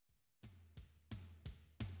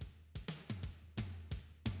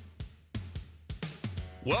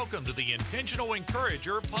Welcome to the Intentional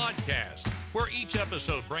Encourager podcast, where each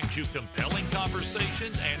episode brings you compelling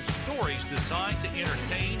conversations and stories designed to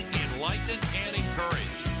entertain, enlighten, and encourage.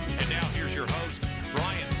 And now here's your host,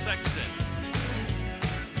 Brian Sexton.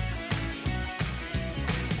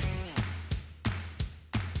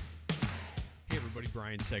 Hey everybody,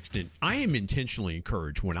 Brian Sexton. I am intentionally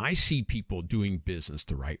encouraged when I see people doing business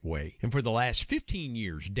the right way. And for the last 15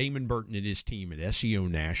 years, Damon Burton and his team at SEO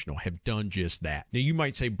National have done just that. Now you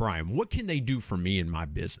might say, Brian, what can they do for me in my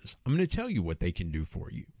business? I'm going to tell you what they can do for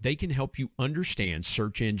you. They can help you understand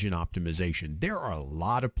search engine optimization. There are a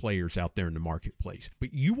lot of players out there in the marketplace,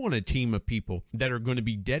 but you want a team of people that are going to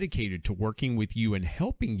be dedicated to working with you and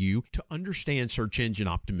helping you to understand search engine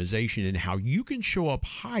optimization and how you can show up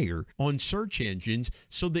higher on search engines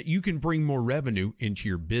so that you can bring more revenue into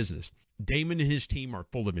your business. Damon and his team are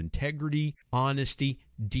full of integrity, honesty,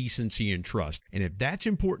 decency, and trust. And if that's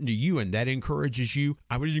important to you and that encourages you,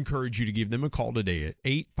 I would encourage you to give them a call today at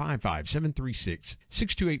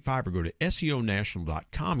 855-736-6285 or go to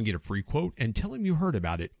SEOnational.com and get a free quote and tell them you heard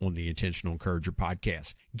about it on the Intentional Encourager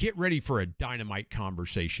podcast. Get ready for a dynamite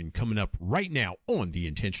conversation coming up right now on the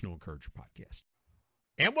Intentional Encourager podcast.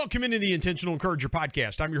 And welcome into the Intentional Encourager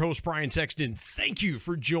podcast. I'm your host, Brian Sexton. Thank you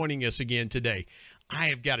for joining us again today. I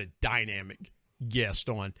have got a dynamic guest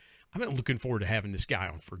on. I've been looking forward to having this guy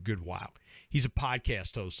on for a good while. He's a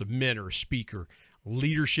podcast host, a mentor, a speaker,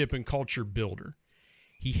 leadership and culture builder.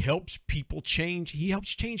 He helps people change. He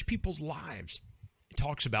helps change people's lives. He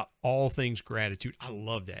talks about all things gratitude. I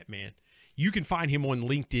love that, man. You can find him on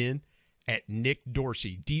LinkedIn at Nick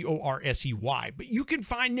Dorsey, Dorsey. But you can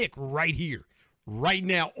find Nick right here, right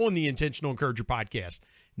now on the Intentional Encourager podcast.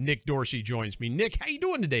 Nick Dorsey joins me. Nick, how you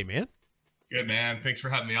doing today, man? Good, man. Thanks for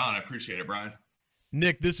having me on. I appreciate it, Brian.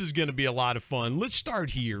 Nick, this is going to be a lot of fun. Let's start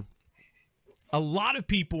here. A lot of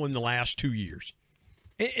people in the last 2 years,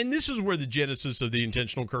 and this is where the genesis of the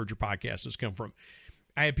Intentional Encourager podcast has come from.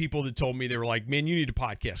 I had people that told me, they were like, man, you need a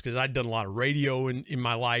podcast, because I'd done a lot of radio in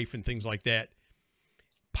my life and things like that.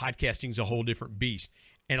 Podcasting's a whole different beast.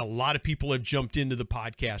 And a lot of people have jumped into the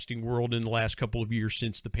podcasting world in the last couple of years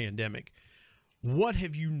since the pandemic. What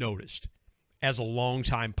have you noticed as a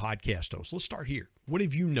longtime podcast host? Let's start here. What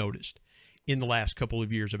have you noticed in the last couple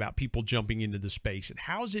of years about people jumping into the space? And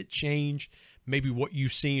how has it changed maybe what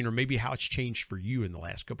you've seen, or maybe how it's changed for you in the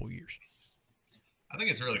last couple of years? I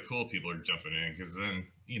think it's really cool people are jumping in, because then,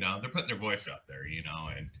 they're putting their voice out there,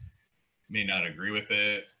 and may not agree with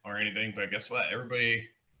it or anything, but guess what? Everybody...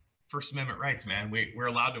 First Amendment rights, man. We're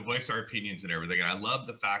allowed to voice our opinions and everything. And I love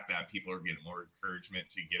the fact that people are getting more encouragement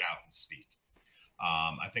to get out and speak.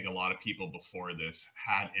 I think a lot of people before this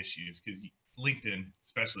had issues, because LinkedIn,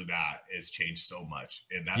 especially that, has changed so much.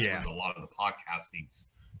 And that's where a lot of the podcastings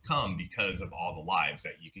come, because of all the lives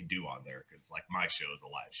that you can do on there. Because like my show is a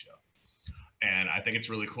live show. And I think it's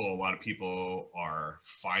really cool. A lot of people are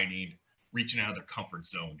reaching out of their comfort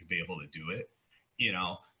zone to be able to do it.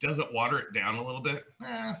 Does it water it down a little bit?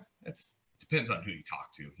 It depends on who you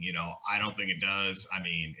talk to. I don't think it does. I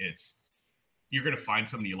mean, you're going to find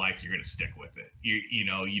somebody you like, you're going to stick with it.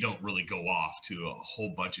 You don't really go off to a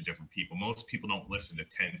whole bunch of different people. Most people don't listen to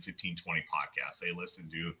 10, 15, 20 podcasts. They listen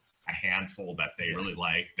to a handful that they really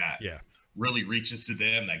like, that really reaches to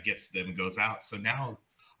them, that gets them and goes out. So now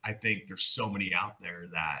I think there's so many out there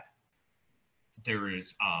that there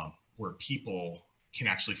is where people can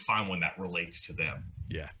actually find one that relates to them.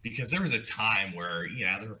 Yeah. Because there was a time where,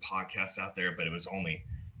 there were podcasts out there, but it was only,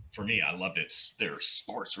 for me, I loved it. There are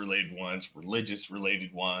sports related ones, religious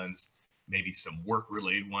related ones, maybe some work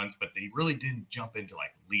related ones, but they really didn't jump into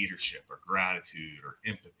like leadership or gratitude or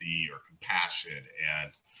empathy or compassion.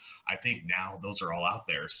 And I think now those are all out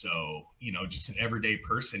there. So, just an everyday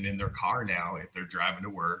person in their car now, if they're driving to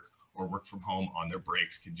work or work from home on their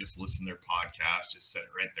breaks, can just listen to their podcast, just sit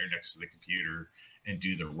right there next to the computer and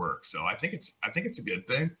do their work. So I think it's a good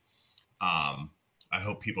thing. I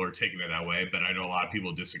hope people are taking it that way, but I know a lot of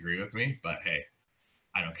people disagree with me, but hey,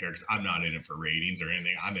 I don't care, because I'm not in it for ratings or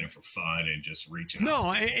anything. I'm in it for fun and just reaching out.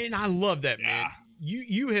 No, and I love that, man.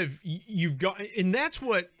 You've got, and that's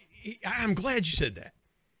what, I'm glad you said that.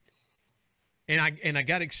 And I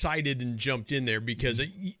got excited and jumped in there, because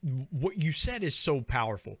what you said is so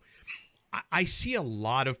powerful. I see a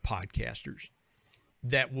lot of podcasters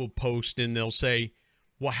that will post and they'll say,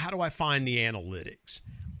 well, how do I find the analytics?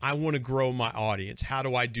 I want to grow my audience. How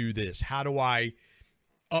do I do this? How do I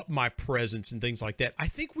up my presence and things like that? I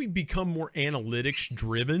think we become more analytics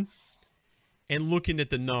driven and looking at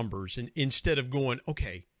the numbers, and instead of going,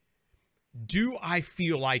 okay, do I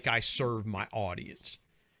feel like I serve my audience?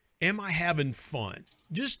 Am I having fun?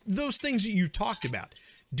 Just those things that you talked about.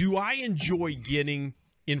 Do I enjoy getting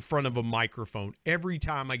in front of a microphone every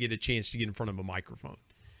time I get a chance to get in front of a microphone.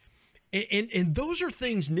 And those are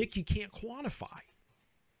things, Nick, you can't quantify.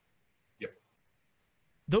 Yep.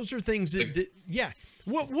 Those are things that yeah.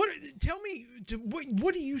 Tell me,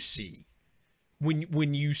 what do you see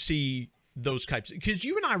when you see those types? Because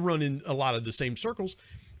you and I run in a lot of the same circles.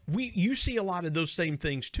 You see a lot of those same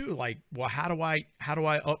things too. Like, well, how do I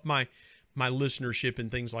up my listenership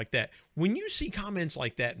and things like that? When you see comments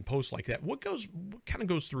like that and posts like that, what kind of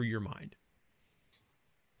goes through your mind?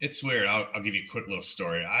 It's weird. I'll give you a quick little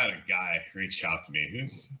story. I had a guy reach out to me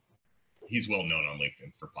he's well known on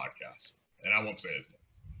LinkedIn for podcasts, and I won't say his name,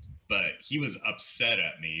 but he was upset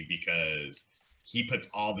at me because he puts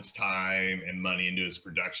all this time and money into his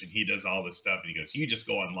production. He does all this stuff, and he goes, "You just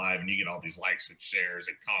go on live and you get all these likes and shares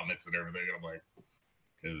and comments and everything." And I'm like,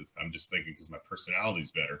 because I'm just thinking because my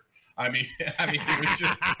personality's better. I mean, it was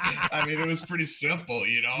just, it was pretty simple,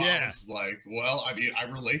 you know. Yeah. I was like, well, I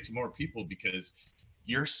relate to more people because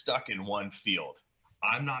you're stuck in one field.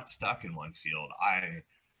 I'm not stuck in one field.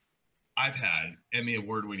 I've had Emmy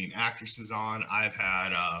award-winning actresses on. I've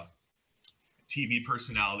had TV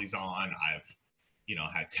personalities on. I've,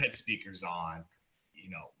 had TED speakers on.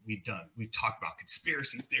 We've talked about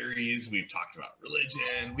conspiracy theories. We've talked about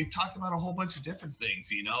religion. We've talked about a whole bunch of different things.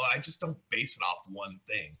 I just don't base it off one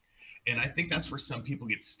thing. And I think that's where some people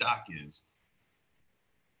get stuck is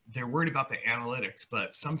they're worried about the analytics,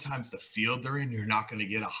 but sometimes the field they're in, you're not going to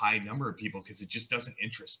get a high number of people because it just doesn't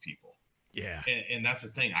interest people. Yeah. And that's the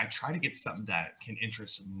thing. I try to get something that can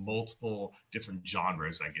interest multiple different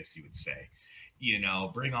genres, I guess you would say.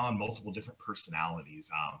 Bring on multiple different personalities.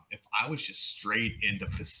 If I was just straight into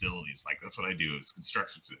facilities, like that's what I do is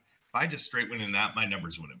construction. If I just straight went in that, my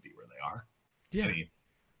numbers wouldn't be where they are. Yeah.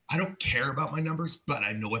 I don't care about my numbers, but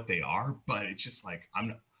I know what they are. But it's just like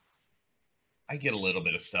I get a little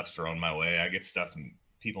bit of stuff thrown my way. I get stuff and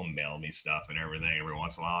people mail me stuff and everything every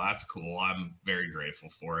once in a while. That's cool. I'm very grateful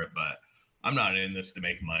for it, but I'm not in this to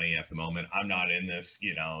make money at the moment. I'm not in this,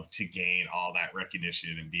 to gain all that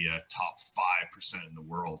recognition and be a top 5% in the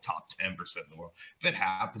world, top 10% in the world. If it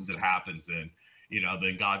happens, it happens. Then,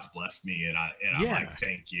 then God's blessed me and I'm like,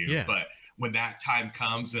 thank you. Yeah. But when that time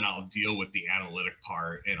comes, then I'll deal with the analytic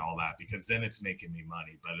part and all that, because then it's making me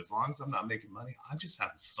money. But as long as I'm not making money, I'm just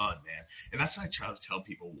having fun, man. And that's why I try to tell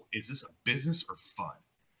people, is this a business or fun?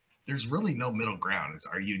 There's really no middle ground.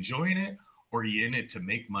 Are you enjoying it? Or are you in it to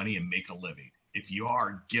make money and make a living? If you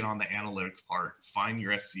are, get on the analytics part, find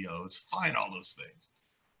your SEOs, find all those things.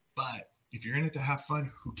 But if you're in it to have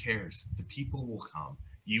fun, who cares? The people will come.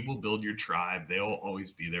 You will build your tribe. They'll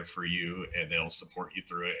always be there for you and they'll support you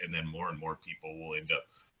through it. And then more and more people will end up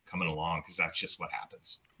coming along because that's just what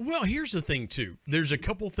happens. Well, here's the thing too. There's a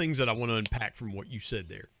couple things that I want to unpack from what you said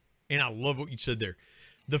there. And I love what you said there.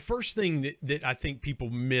 The first thing that I think people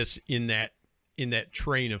miss in that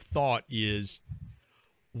train of thought is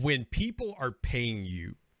when people are paying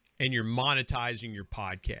you and you're monetizing your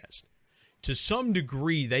podcast, to some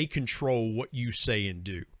degree, they control what you say and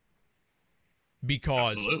do.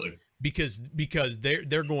 Because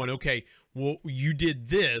they're going, okay, well, you did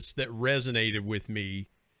this that resonated with me,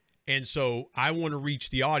 and so I want to reach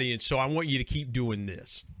the audience, so I want you to keep doing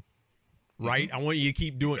this, right? Mm-hmm. I want you to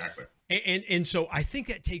keep doing it. And so I think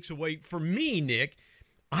that takes away, for me, Nick,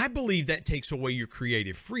 I believe that takes away your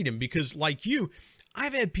creative freedom, because like you,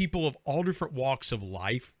 I've had people of all different walks of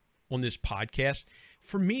life on this podcast.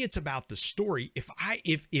 For me, it's about the story. If I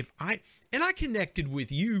connected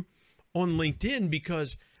with you on LinkedIn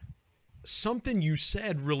because something you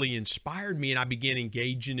said really inspired me and I began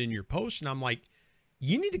engaging in your posts, and I'm like,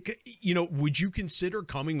 you need to, would you consider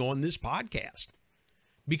coming on this podcast?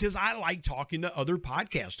 Because I like talking to other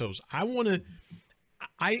podcast hosts. I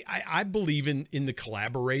believe in the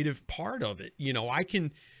collaborative part of it.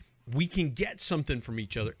 We can get something from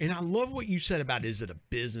each other. And I love what you said about, is it a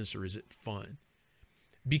business or is it fun?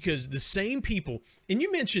 Because the same people, and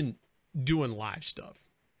you mentioned doing live stuff.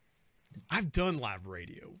 I've done live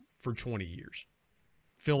radio for 20 years,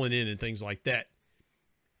 filling in and things like that.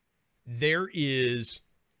 There is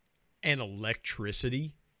an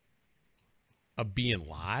electricity of being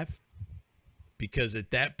live, because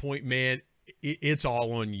at that point, man, it's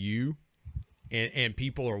all on you, and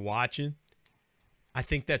people are watching. I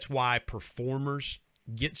think that's why performers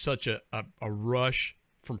get such a rush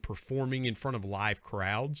from performing in front of live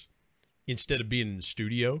crowds instead of being in the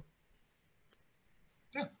studio.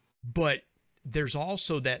 Yeah. But there's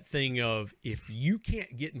also that thing of, if you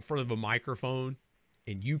can't get in front of a microphone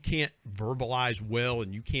and you can't verbalize well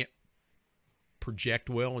and you can't project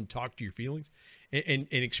well and talk to your feelings and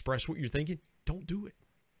express what you're thinking, don't do it.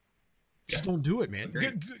 Just don't do it, man.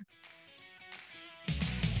 Good.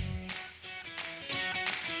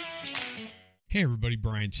 Hey everybody,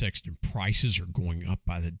 Brian Sexton. Prices are going up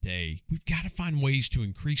by the day. We've got to find ways to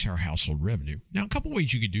increase our household revenue. Now, a couple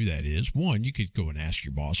ways you could do that is, one, you could go and ask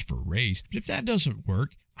your boss for a raise. But if that doesn't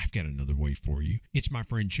work, I've got another way for you. It's my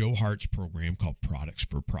friend Joe Hart's program called Products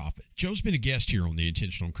for Profit. Joe's been a guest here on the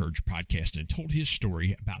Intentional Encourager podcast and told his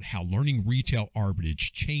story about how learning retail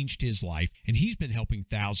arbitrage changed his life, and he's been helping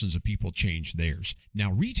thousands of people change theirs.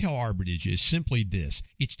 Now, retail arbitrage is simply this.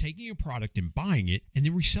 It's taking a product and buying it and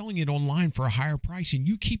then reselling it online for a higher price, and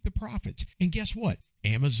you keep the profits. And guess what?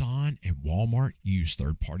 Amazon and Walmart use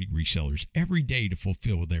third-party resellers every day to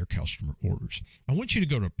fulfill their customer orders. I want you to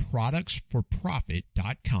go to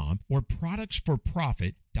productsforprofit.com or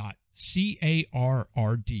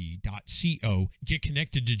productsforprofit.carrd.co. Get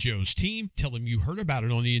connected to Joe's team. Tell him you heard about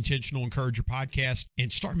it on the Intentional Encourager podcast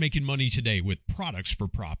and start making money today with Products for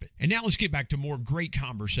Profit. And now let's get back to more great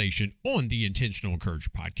conversation on the Intentional Encourager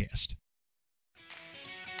podcast.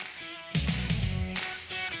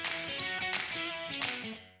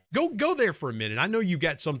 Go there for a minute. I know you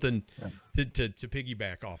got something to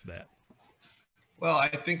piggyback off that. Well, I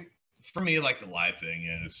think for me, like the live thing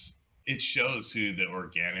is, it shows who the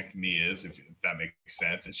organic me is, if that makes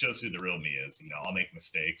sense. It shows who the real me is. I'll make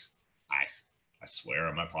mistakes. I swear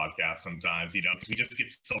on my podcast sometimes, because we just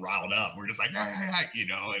get so riled up. We're just like, and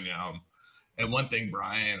one thing,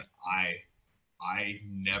 Brian,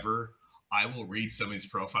 I will read somebody's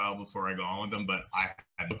profile before I go on with them, but I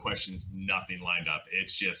have no questions, nothing lined up.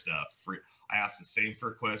 It's just I ask the same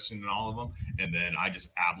for a question in all of them, and then I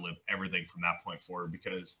just ad-lib everything from that point forward,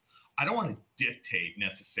 because I don't want to dictate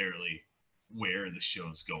necessarily where the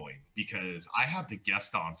show's going, because I have the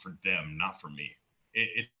guest on for them, not for me.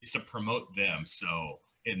 It's to promote them. So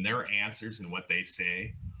in their answers and what they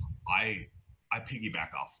say, I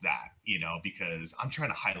piggyback off that, because I'm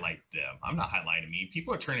trying to highlight them. I'm not highlighting me.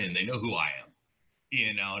 People are turning in, they know who I am.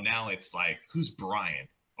 Now it's like, who's Brian?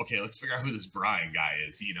 Okay, let's figure out who this Brian guy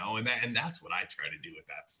is, and that's what I try to do with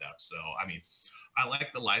that stuff. So, I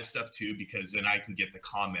like the live stuff too, because then I can get the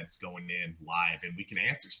comments going in live and we can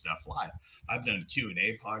answer stuff live. I've done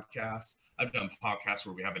Q&A podcasts. I've done podcasts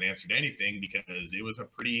where we haven't answered anything because it was a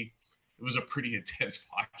pretty intense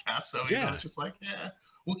podcast. So, it's just like,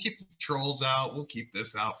 we'll keep the trolls out. We'll keep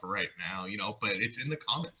this out for right now, but it's in the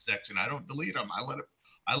comments section. I don't delete them. I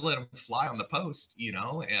let them fly on the post, and,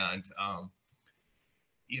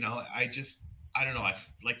 I don't know.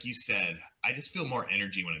 Like you said, I just feel more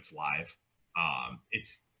energy when it's live.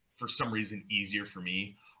 It's for some reason easier for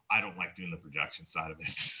me. I don't like doing the production side of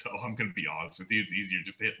it. So I'm going to be honest with you. It's easier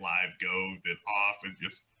just to hit live, go, then off, and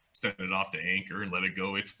just send it off to Anchor and let it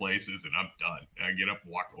go its places, and I'm done. And I get up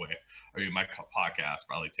and walk away. My podcast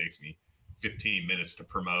probably takes me 15 minutes to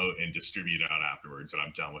promote and distribute out afterwards, and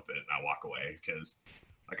I'm done with it, and I walk away because,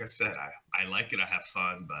 like I said, I like it. I have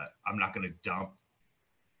fun, but I'm not going to dump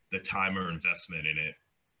the time or investment in it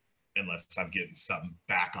unless I'm getting something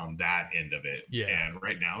back on that end of it. Yeah. And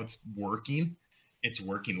right now it's working. It's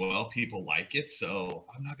working well. People like it. So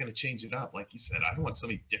I'm not going to change it up. Like you said, I don't want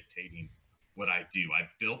somebody dictating what I do. I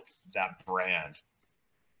built that brand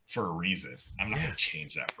for a reason. I'm not going to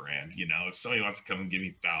change that brand. If somebody wants to come and give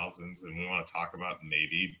me thousands and we want to talk about,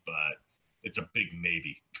 maybe, but it's a big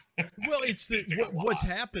maybe. Well, it's what's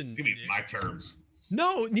happened. It's going to be my terms.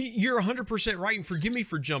 No, you're 100% right. And forgive me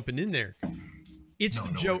for jumping in there. It's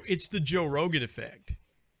the Joe Rogan effect.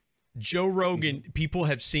 Joe Rogan, people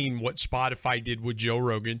have seen what Spotify did with Joe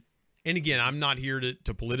Rogan. And again, I'm not here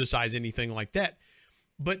to politicize anything like that,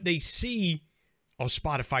 but they see,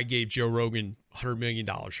 Spotify gave Joe Rogan $100 million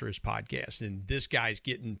for his podcast, and this guy's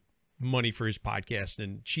getting money for his podcast,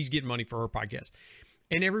 and she's getting money for her podcast.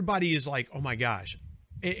 And everybody is like, oh my gosh.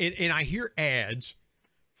 And I hear ads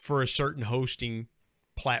for a certain hosting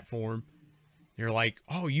platform. They're like,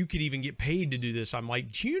 oh, you could even get paid to do this. I'm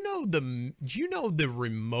like, do you know the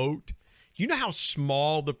remote? Do you know how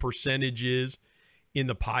small the percentage is in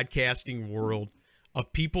the podcasting world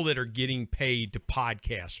of people that are getting paid to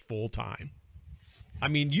podcast full time?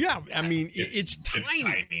 It's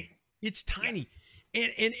tiny. It's tiny.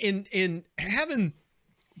 And having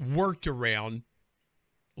worked around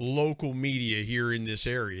local media here in this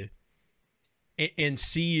area and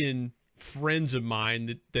seeing friends of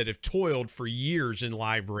mine that have toiled for years in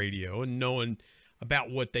live radio and knowing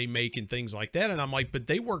about what they make and things like that. And I'm like, but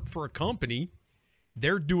they work for a company.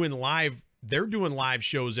 They're doing live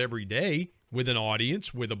shows every day with an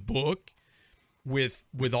audience, with a book, with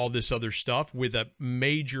all this other stuff, with a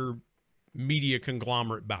major media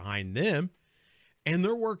conglomerate behind them. And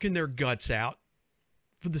they're working their guts out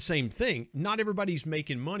for the same thing. Not everybody's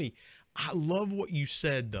making money. I love what you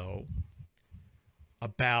said, though,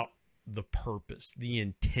 about the purpose, the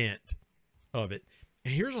intent of it.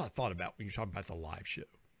 And here's what I thought about when you're talking about the live show.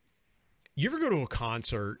 You ever go to a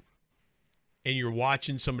concert and you're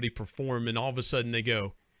watching somebody perform and all of a sudden they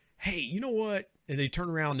go, hey, you know what? And they turn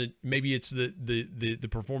around and maybe it's the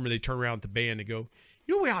performer, they turn around at the band and go,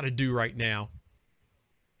 you know what we ought to do right now?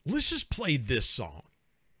 Let's just play this song.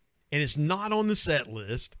 And it's not on the set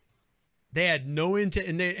list. They had no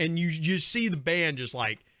intent, and you just see the band just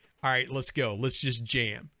like, all right, let's go. Let's just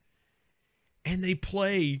jam. And they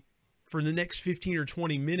play for the next 15 or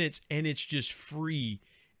 20 minutes, and it's just free,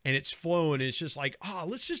 and it's flowing. And it's just like,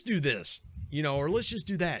 let's just do this, or let's just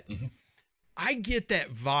do that. Mm-hmm. I get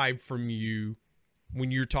that vibe from you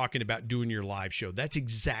when you're talking about doing your live show. That's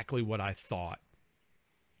exactly what I thought.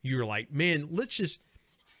 You're like, man,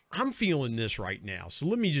 I'm feeling this right now, so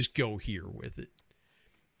let me just go here with it.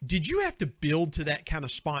 Did you have to build to that kind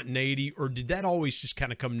of spontaneity, or did that always just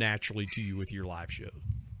kind of come naturally to you with your live shows?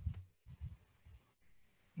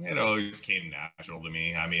 It always came natural to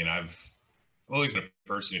me. I mean, I've always been a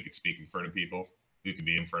person who could speak in front of people, who could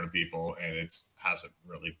be in front of people, and it hasn't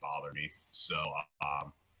really bothered me. So,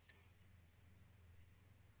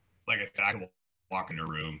 like I said, I can walk into a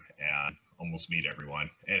room and almost meet everyone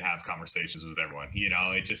and have conversations with everyone.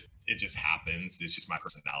 It just happens. It's just my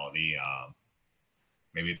personality.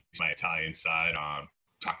 Maybe it's my Italian side,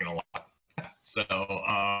 talking a lot. So,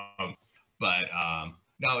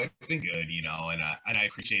 no, it's been good, and I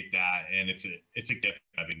appreciate that. And it's a gift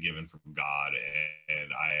I've been given from God,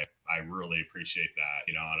 and I really appreciate that,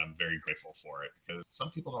 and I'm very grateful for it, because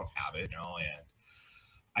some people don't have it, and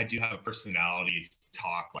I do have a personality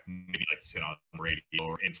talk, maybe like you said, on the radio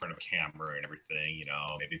or in front of a camera and everything,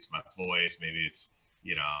 maybe it's my voice, maybe it's,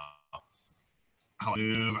 how I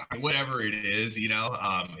move, whatever it is,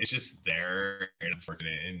 it's just there, and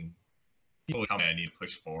unfortunate, and people tell me I need to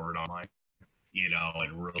push forward online,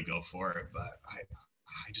 and really go for it, but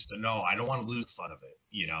I just don't know. I don't want to lose fun of it.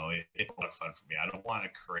 It's a lot of fun for me. I don't want to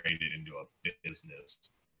create it into a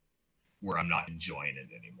business where I'm not enjoying it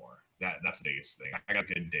anymore. That's the biggest thing. I got a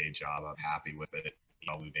good day job. I'm happy with it.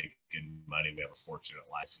 We make good money. We have a fortunate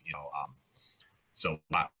life, so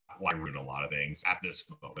why ruin a lot of things at this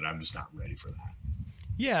moment? I'm just not ready for that.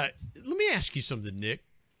 Yeah. Let me ask you something, Nick.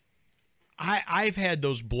 I've had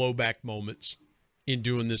those blowback moments in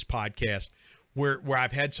doing this podcast where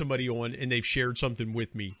I've had somebody on and they've shared something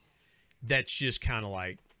with me that's just kind of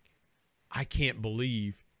like, I can't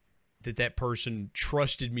believe that person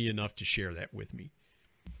trusted me enough to share that with me.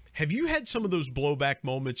 Have you had some of those blowback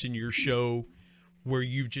moments in your show where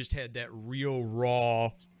you've just had that real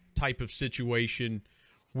raw type of situation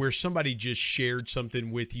where somebody just shared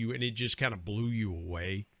something with you and it just kind of blew you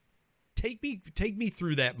away? Take me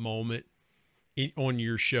through that moment on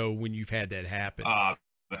your show when you've had that happen.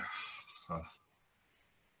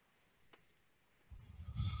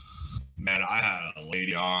 Man, I had a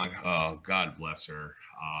lady on. Oh, God bless her.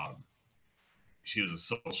 She was a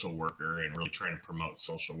social worker and really trying to promote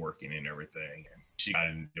social working and everything. And she got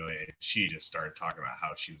into it. She just started talking about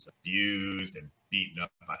how she was abused and beaten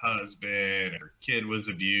up by her husband, and her kid was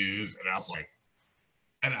abused. And I was like,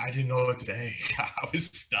 and I didn't know what to say. I was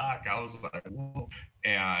stuck. I was like, whoa.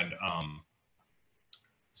 And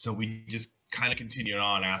so we just kind of continued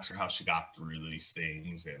on, asked her how she got through these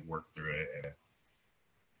things and worked through it. And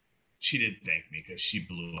she did thank me because she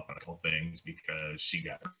blew up on a couple things, because she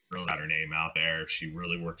really got her name out there. She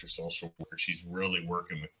really worked her social worker. She's really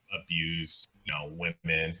working with abused,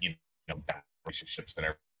 women, bad relationships and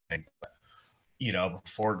everything. But,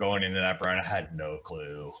 before going into that, Brian, I had no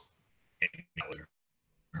clue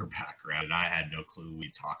her background, and I had no clue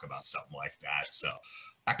we'd talk about something like that. So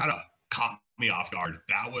that kind of caught me off guard.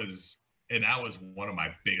 That was one of my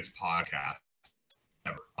biggest podcasts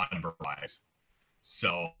ever, number-wise.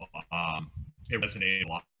 So it resonated a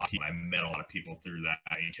lot. I met a lot of people through that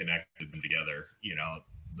and connected them together,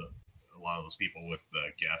 a lot of those people with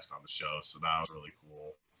the guests on the show. So that was really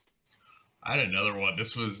cool. I had another one.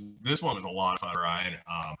 This one was a lot of fun, Ryan.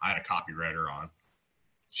 I had a copywriter on.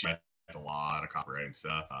 She has a lot of copywriting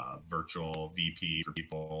stuff, virtual VP for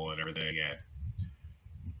people and everything. And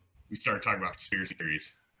we started talking about conspiracy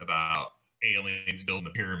theories about aliens building the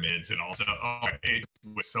pyramids and all stuff. Oh, it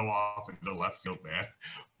was so off into the left field, man.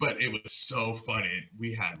 But it was so funny.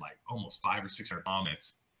 We had like almost 500 or 600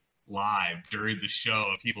 comments live during the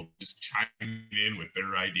show of people just chiming in with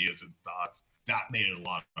their ideas and thoughts. That made it a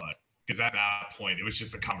lot of fun, because at that point it was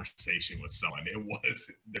just a conversation with someone.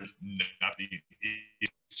 There's nothing.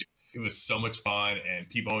 It was so much fun, and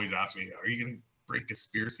people always ask me, "Are you going to bring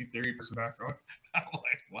conspiracy theory person back on?" I'm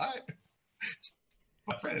like, "What?"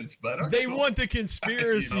 My friends, but okay, they want the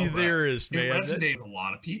conspiracy theorist, man. It resonated with a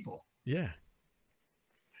lot of people. Yeah.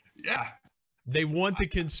 They want the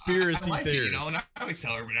conspiracy I like theories. It, and I always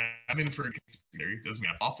tell everybody I'm in for a conspiracy theory. Doesn't mean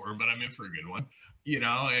I fall for it, but I'm in for a good one.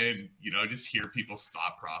 And just hear people's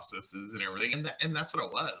thought processes and everything. And that's what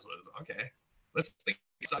it was okay. Let's think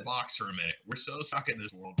outside the box for a minute. We're so stuck in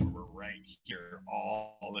this world where we're right here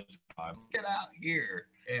all the time. Get out here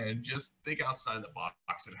and just think outside the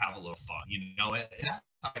box and have a little fun. And that's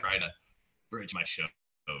how I try to bridge my shows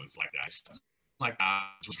like that. Like I'm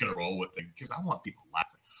just gonna roll with it because I want people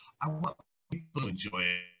laughing. I want people to enjoy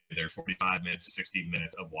their 45 minutes to 60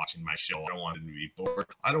 minutes of watching my show. I don't want them to be bored.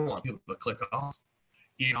 I don't want people to click off.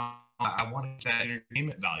 I want that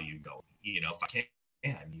entertainment value going. If I can,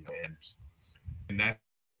 and that's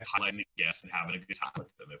highlighting the guests and having a good time with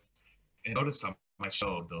them. And notice on my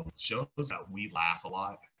show, the shows that we laugh a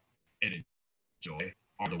lot and enjoy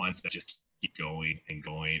are the ones that just keep going and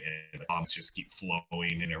going, and the comments just keep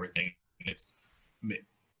flowing and everything.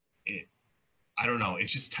 I don't know.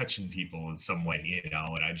 It's just touching people in some way, and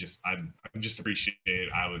I'm just appreciative.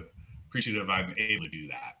 I would appreciative I'm able to do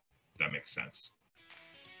that. If that makes sense.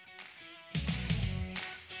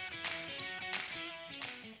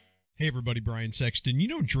 Hey everybody, Brian Sexton.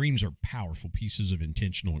 Dreams are powerful pieces of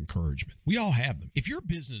intentional encouragement. We all have them. If you're a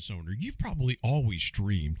business owner, you've probably always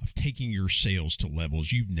dreamed of taking your sales to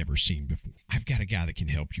levels you've never seen before. I've got a guy that can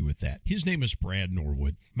help you with that. His name is Brad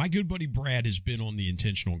Norwood. My good buddy Brad has been on the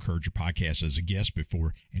Intentional Encourager podcast as a guest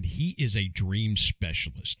before, and he is a dream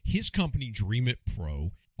specialist. His company, Dream It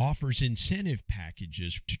Pro, offers incentive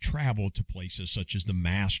packages to travel to places such as the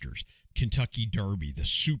Masters, Kentucky Derby, the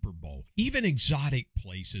Super Bowl, even exotic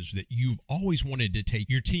places that you've always wanted to take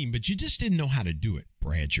your team, but you just didn't know how to do it.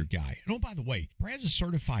 Brad's your guy. And oh, by the way, Brad's a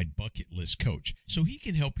certified bucket list coach, so he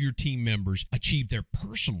can help your team members achieve their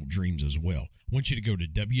personal dreams as well. I want you to go to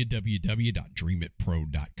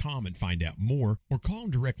www.dreamitpro.com and find out more, or call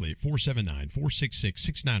him directly at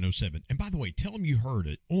 479-466-6907. And by the way, tell him you heard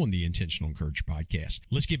it on the Intentional Encourager podcast.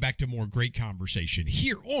 Let's get back to more great conversation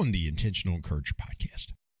here on the Intentional Encourager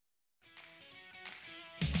podcast.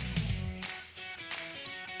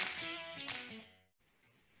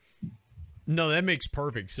 No, that makes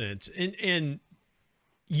perfect sense. And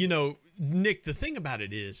Nick, the thing about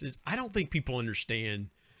it is I don't think people understand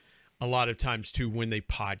a lot of times too when they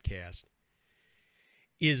podcast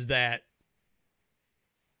is that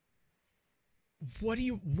what do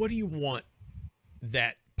you want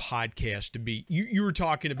that podcast to be? You were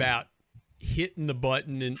talking about hitting the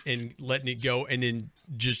button and letting it go and then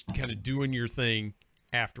just kind of doing your thing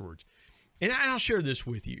afterwards. And I'll share this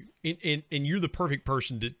with you, and you're the perfect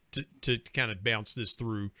person to kind of bounce this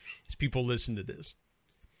through as people listen to this.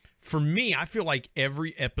 For me, I feel like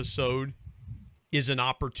every episode is an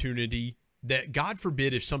opportunity that, God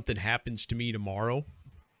forbid, if something happens to me tomorrow,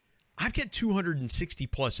 I've got 260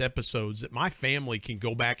 plus episodes that my family can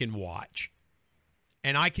go back and watch.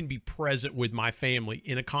 And I can be present with my family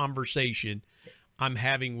in a conversation I'm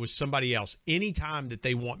having with somebody else anytime that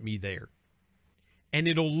they want me there. And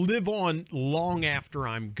it'll live on long after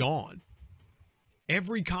I'm gone.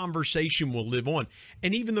 Every conversation will live on.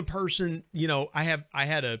 And even the person, I had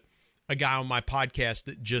a guy on my podcast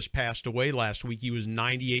that just passed away last week. He was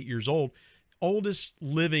 98 years old, oldest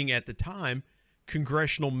living at the time,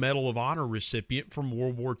 Congressional Medal of Honor recipient from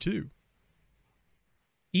World War II.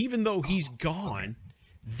 Even though he's gone,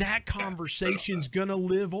 that conversation's going to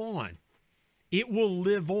live on. It will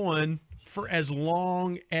live on for as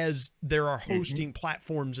long as there are hosting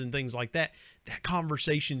platforms and things like that. That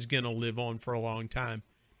conversation's going to live on for a long time.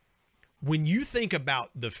 When you think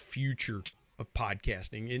about the future of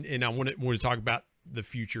podcasting, and I want to talk about the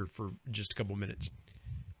future for just a couple minutes,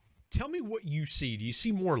 tell me what you see. Do you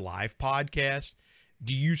see more live podcasts?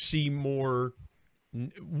 Do you see more?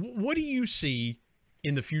 What do you see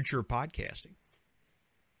in the future of podcasting?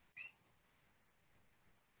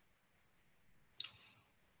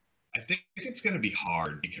 I think it's going to be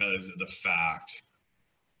hard because of the fact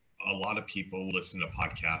a lot of people listen to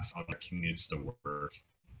podcasts on their commutes to work,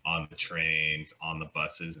 on the trains, on the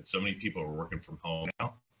buses, and so many people are working from home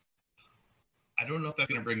now. I don't know if that's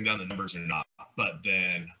going to bring down the numbers or not, but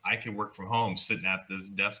then I can work from home sitting at this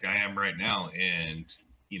desk I am right now and,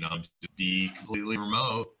 just be completely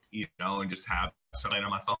remote, and just have something on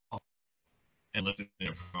my phone and listen to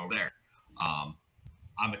it from over there.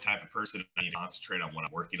 I'm the type of person I need to concentrate on what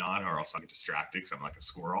I'm working on, or else I'll get distracted because I'm like a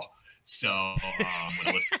squirrel. So when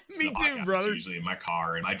I listen to Me the too, podcast, brother. it's usually in my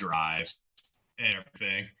car and my drive and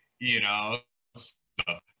everything, So,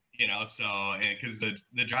 and because the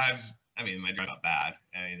drives, my drive's not bad.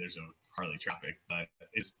 There's hardly traffic, but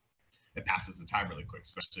it passes the time really quick,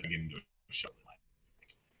 especially getting to a show like,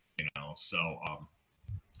 So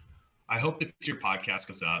I hope that your podcast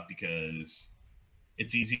goes up because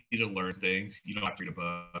it's easy to learn things. You don't have to read a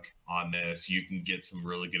book on this. You can get some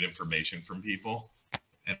really good information from people.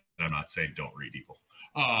 And I'm not saying don't read people,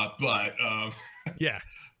 but yeah,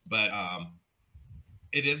 but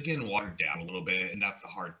it is getting watered down a little bit, and that's the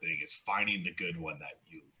hard thing, is finding the good one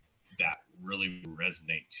that really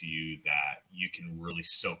resonate to you, that you can really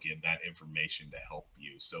soak in that information to help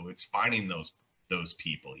you. So it's finding those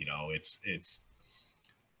people. It's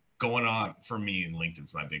going on, for me,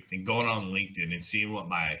 LinkedIn's my big thing. Going on LinkedIn and seeing what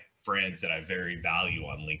my friends that I very value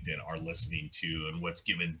on LinkedIn are listening to and what's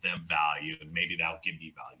giving them value, and maybe that'll give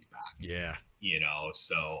me value back. Yeah.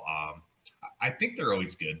 So I think they're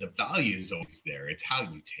always good. The value is always there. It's how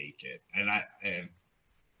you take it. And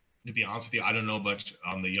to be honest with you, I don't know much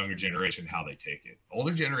on the younger generation how they take it.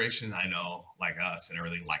 Older generation, I know, like us and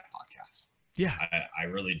everything, like podcasts. Yeah. I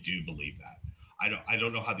really do believe that. I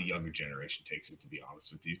don't know how the younger generation takes it, to be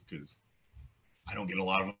honest with you, because I don't get a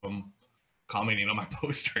lot of them commenting on my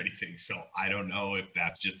post or anything. So I don't know if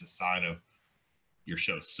that's just a sign of your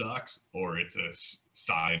show sucks, or it's a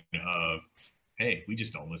sign of, hey, we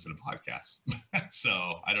just don't listen to podcasts. So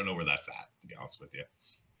I don't know where that's at, to be honest with you.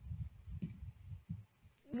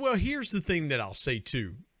 Well, here's the thing that I'll say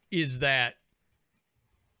too, is that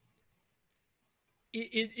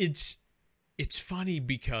it's funny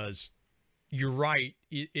because you're right.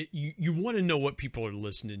 You want to know what people are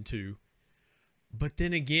listening to, but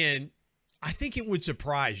then again, I think it would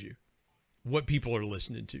surprise you what people are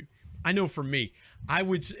listening to. I know for me,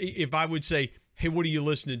 if I would say, hey, what are you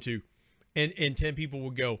listening to? And 10 people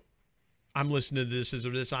would go, I'm listening to this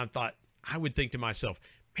or this. I would think to myself,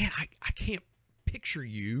 man, I can't picture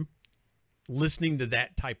you listening to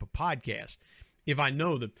that type of podcast if I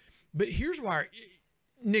know them. But here's why,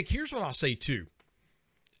 Nick, here's what I'll say too.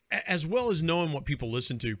 As well as knowing what people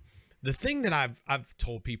listen to, the thing that I've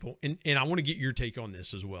told people, and I want to get your take on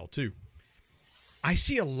this as well too. I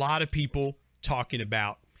see a lot of people talking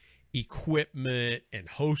about equipment and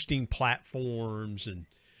hosting platforms and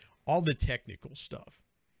all the technical stuff.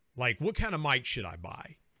 Like, what kind of mic should I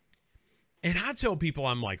buy? And I tell people,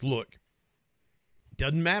 I'm like, look,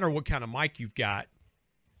 doesn't matter what kind of mic you've got.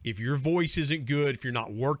 If your voice isn't good, if you're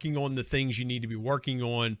not working on the things you need to be working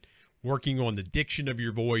on the diction of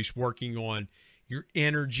your voice, working on your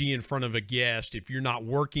energy in front of a guest, if you're not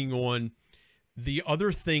working on the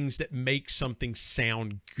other things that make something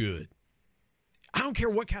sound good, I don't care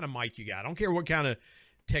what kind of mic you got. I don't care what kind of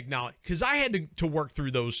technology, because I had to work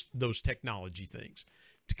through those technology things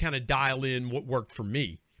to kind of dial in what worked for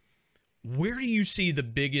me. Where do you see the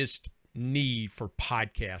biggest need for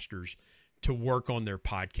podcasters to work on their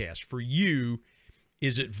podcast? For you,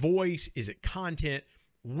 is it voice? Is it content?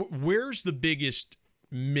 Where's the biggest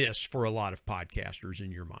miss for a lot of podcasters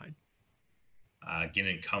in your mind?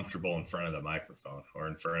 Getting comfortable in front of the microphone or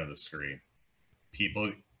in front of the screen.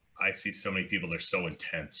 I see so many people, they're so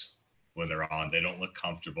intense when they're on. They don't look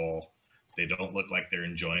comfortable. They don't look like they're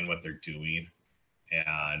enjoying what they're doing.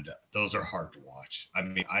 And those are hard to watch. I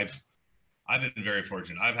mean, I've been very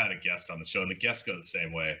fortunate. I've had a guest on the show, and the guests go the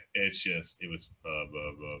same way. It was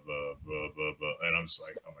and I'm just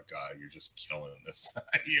like, oh my God, you're just killing this.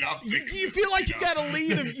 You feel like you got to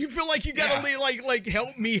lead him. You feel like you got to lead, like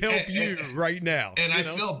help me help you right now. And I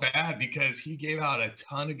feel bad because he gave out a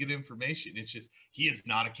ton of good information. It's just, he is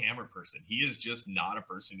not a camera person. He is just not a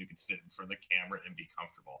person who can sit in front of the camera and be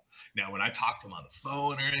comfortable. Now, when I talk to him on the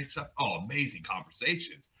phone or any stuff, amazing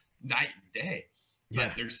conversations, night and day.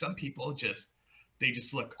 But there's some people they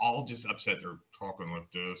just look all just upset. They're talking like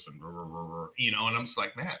this and and I'm just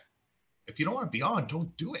like, man, if you don't want to be on,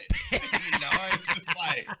 don't do it. It's just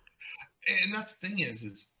like, and that's the thing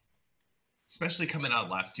is especially coming out of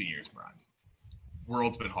the last 2 years, Brian,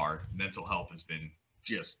 world's been hard. Mental health has been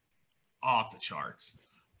just off the charts.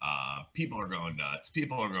 People are going nuts.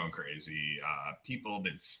 People are going crazy. People have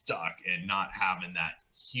been stuck and not having that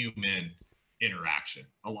human interaction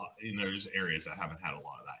a lot. There's areas that haven't had a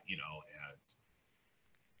lot of that, and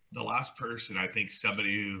the last person, I think,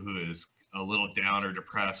 somebody who is a little down or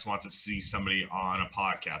depressed wants to see somebody on a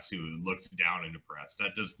podcast who looks down and depressed.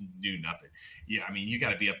 That doesn't do nothing. Yeah, I mean, you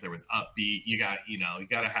got to be up there with upbeat. You got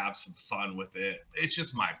to have some fun with it. It's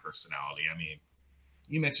just my personality. I mean,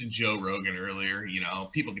 you mentioned Joe Rogan earlier.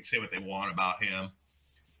 People can say what they want about him.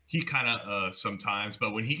 He kind of sometimes,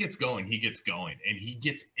 but when he gets going, and he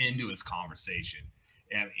gets into his conversation,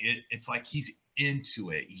 and it's like he's into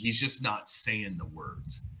it. He's just not saying the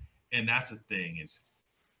words. And that's the thing, is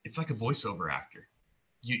it's like a voiceover actor.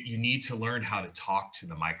 You need to learn how to talk to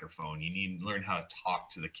the microphone. You need to learn how to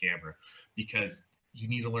talk to the camera, because you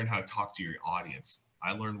need to learn how to talk to your audience.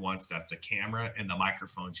 I learned once that the camera and the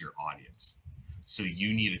microphone's your audience. So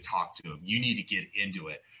you need to talk to them. You need to get into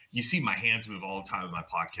it. You see my hands move all the time in my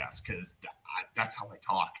podcast because that's how I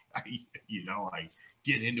talk. I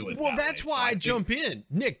get into it. Well, that's why I jump in,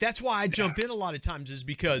 Nick. That's why I jump in a lot of times, is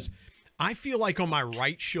because I feel like on my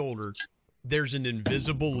right shoulder, there's an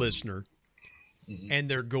invisible listener, and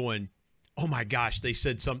they're going, oh my gosh, they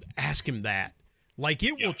said something. Ask him that. Like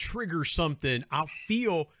it will trigger something. I'll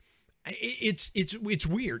feel it's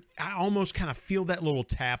weird. I almost kind of feel that little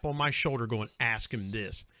tap on my shoulder going, ask him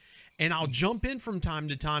this. And I'll jump in from time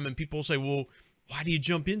to time, and people say, well, why do you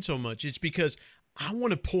jump in so much? It's because I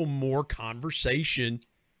want to pull more conversation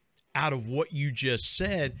out of what you just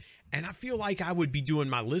said. And I feel like I would be doing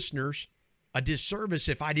my listeners a disservice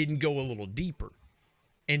if I didn't go a little deeper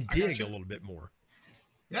and dig a little bit more.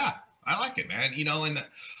 Yeah, I like it, man. And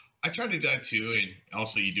I try to do that too. And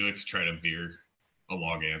also you do it to try to veer a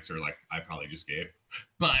long answer like I probably just gave.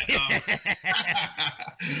 But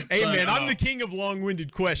hey, man, I'm the king of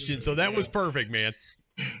long-winded questions, so that was perfect, man.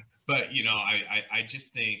 But I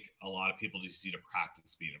just think a lot of people just need to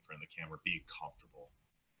practice being in front of the camera, being comfortable.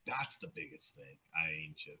 That's the biggest thing.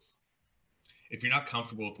 If you're not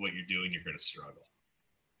comfortable with what you're doing, you're going to struggle,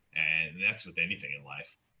 and that's with anything in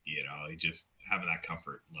life. Just having that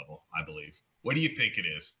comfort level, I believe. What do you think it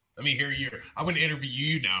is? Let me hear you. I'm going to interview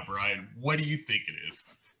you now, Brian. What do you think it is?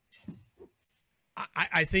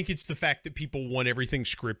 I think it's the fact that people want everything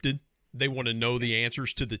scripted. They want to know the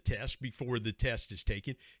answers to the test before the test is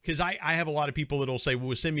taken. Because I have a lot of people that'll say,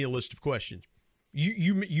 well, send me a list of questions.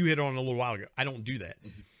 You hit on a little while ago. I don't do that.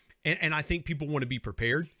 And I think people want to be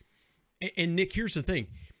prepared. And Nick, here's the thing.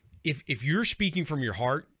 If you're speaking from your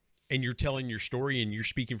heart and you're telling your story and you're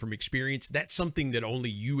speaking from experience, that's something that only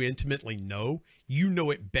you intimately know. You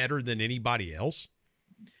know it better than anybody else.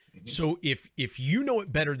 So if you know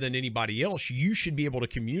it better than anybody else, you should be able to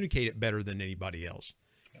communicate it better than anybody else.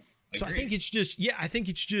 So I think it's just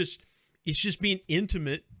being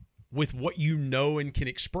intimate with what you know and can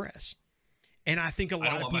express. And I think a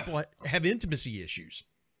lot of people have intimacy issues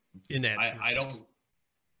in that. I don't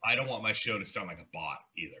want my show to sound like a bot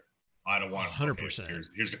either. I don't want 100%. Okay,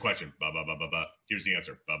 here's the question. Blah, blah, blah, blah, blah. Here's the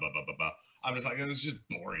answer. Blah, blah, blah, blah, blah. I'm just like, it's just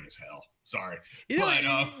boring as hell. Sorry.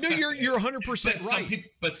 No, you're 100% right.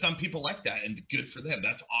 But some people like that, and good for them.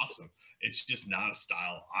 That's awesome. It's just not a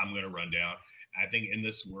style I'm going to run down. I think in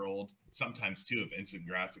this world, sometimes too, of instant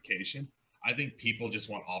gratification, I think people just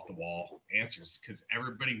want off the wall answers because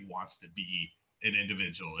everybody wants to be an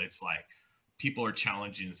individual. It's like people are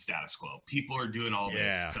challenging the status quo. People are doing all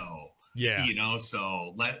this. So,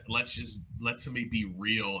 so let somebody be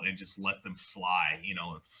real and just let them fly, and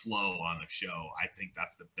flow on the show. I think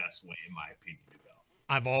that's the best way, in my opinion, to go.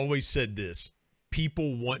 I've always said this.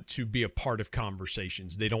 People want to be a part of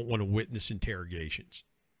conversations. They don't want to witness interrogations.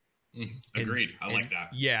 Agreed. I like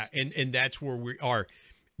that. Yeah, and that's where we are.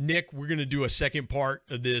 Nick, we're going to do a second part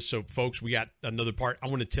of this. So, folks, we got another part. I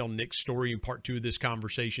want to tell Nick's story in part 2 of this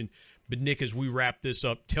conversation. But, Nick, as we wrap this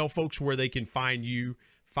up, tell folks where they can find you,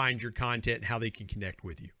 find your content, and how they can connect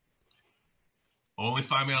with you. Only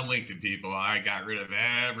find me on LinkedIn, people. I got rid of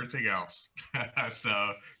everything else.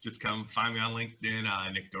 So just come find me on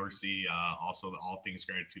LinkedIn, Nick Dorsey. Also, the All Things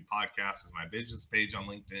Gratitude podcast is my business page on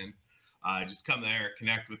LinkedIn. Just come there,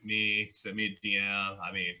 connect with me, send me a DM.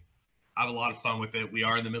 I mean, I have a lot of fun with it. We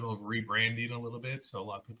are in the middle of rebranding a little bit, so a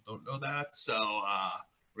lot of people don't know that. So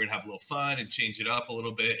we're going to have a little fun and change it up a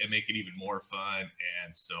little bit and make it even more fun.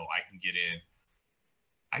 And so I can get in,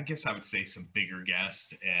 I guess I would say, some bigger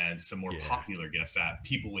guests and some more popular guests that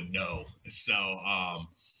people would know. So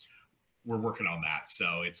we're working on that.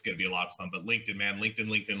 So it's going to be a lot of fun. But LinkedIn, man,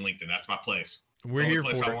 LinkedIn. That's my place. We're here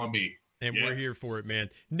for it. I want to be. And we're here for it,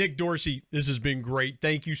 man. Nick Dorsey, this has been great.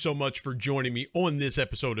 Thank you so much for joining me on this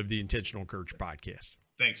episode of the Intentional Encourager podcast.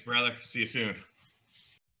 Thanks, brother. See you soon.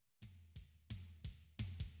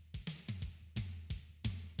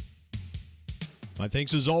 My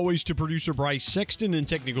thanks as always to producer Bryce Sexton and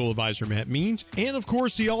technical advisor Matt Means. And of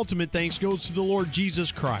course, the ultimate thanks goes to the Lord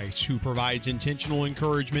Jesus Christ, who provides intentional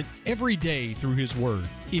encouragement every day through his word.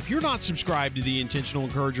 If you're not subscribed to the Intentional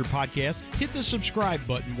Encourager podcast, hit the subscribe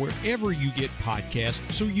button wherever you get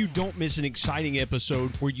podcasts so you don't miss an exciting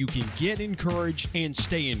episode where you can get encouraged and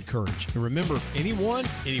stay encouraged. And remember, anyone,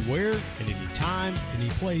 anywhere, at any time, any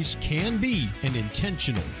place can be an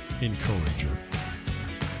intentional encourager.